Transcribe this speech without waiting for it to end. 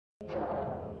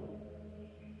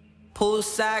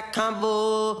Poolside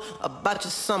convo about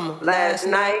your summer last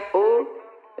night. Ooh,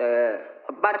 yeah.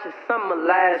 About your summer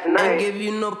last night. Ain't give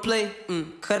you no play.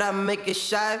 Could I make it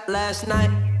shy last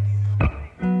night?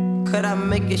 Could I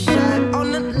make it shy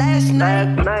on the last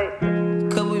night?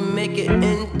 Could we make it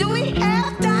in? Do we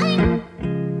have time?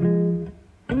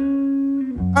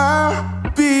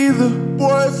 I'll be the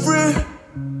boyfriend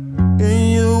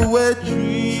in your wet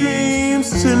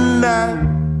dreams tonight.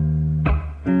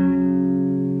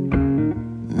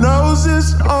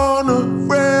 Noses on a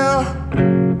rail,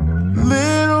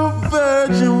 little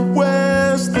virgin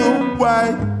wears the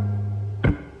white.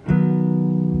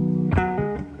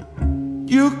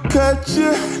 You cut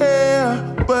your hair,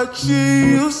 but you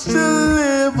used to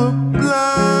live a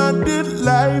blinded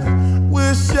life.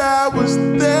 Wish I was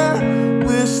there,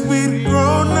 wish we'd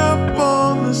grown up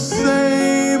on the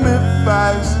same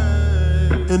advice,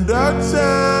 and our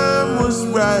time was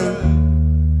right.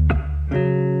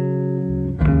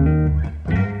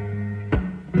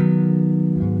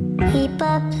 Keep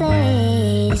a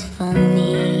place for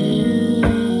me,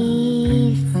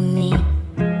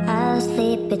 I'll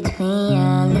sleep between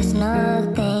you, there's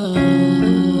nothing,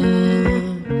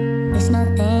 there's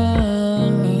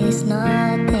nothing, there's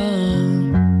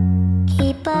nothing.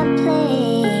 Keep a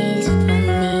place for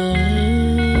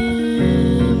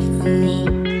me.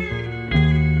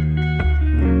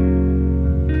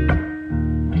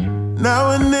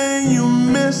 Now and then you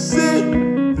miss it,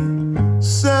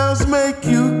 sounds make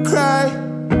you cry.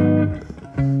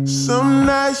 Some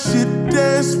nights you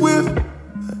dance with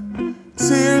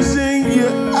tears in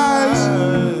your eyes.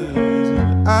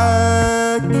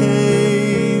 I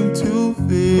came to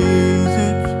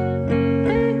visit,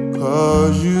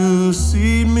 'cause you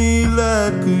see me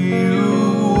like a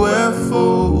UFO.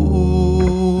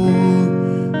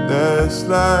 That's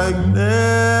like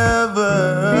never.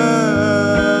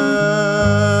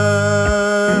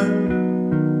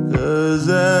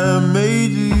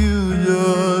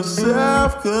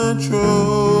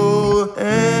 Self-control,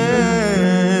 and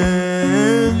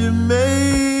you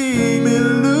made me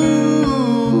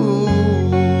lose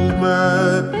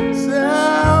my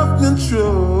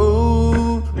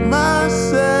self-control, my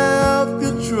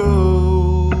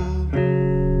self-control.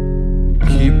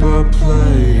 Keep a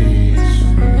place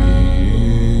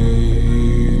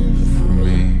for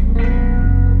me.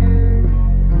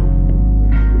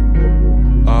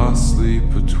 I'll sleep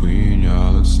between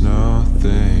y'all, it's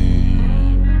nothing.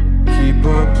 Keep a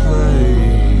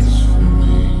place for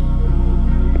me.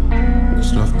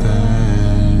 It's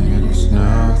nothing, it's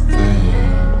nothing.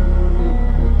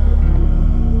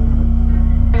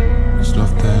 It's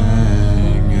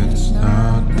nothing, it's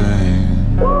nothing.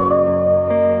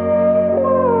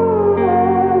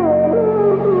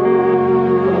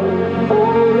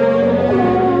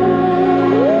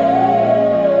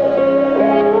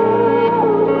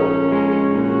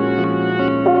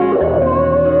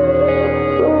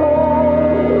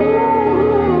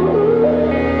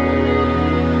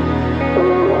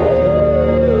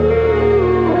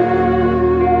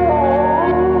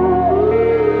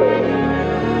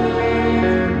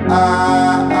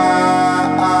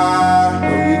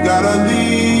 You gotta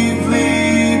leave.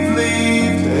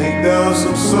 Take down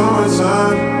some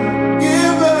summertime.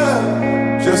 Give up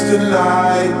just a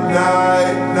night.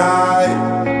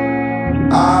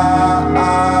 I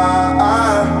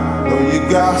know you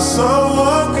got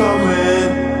someone.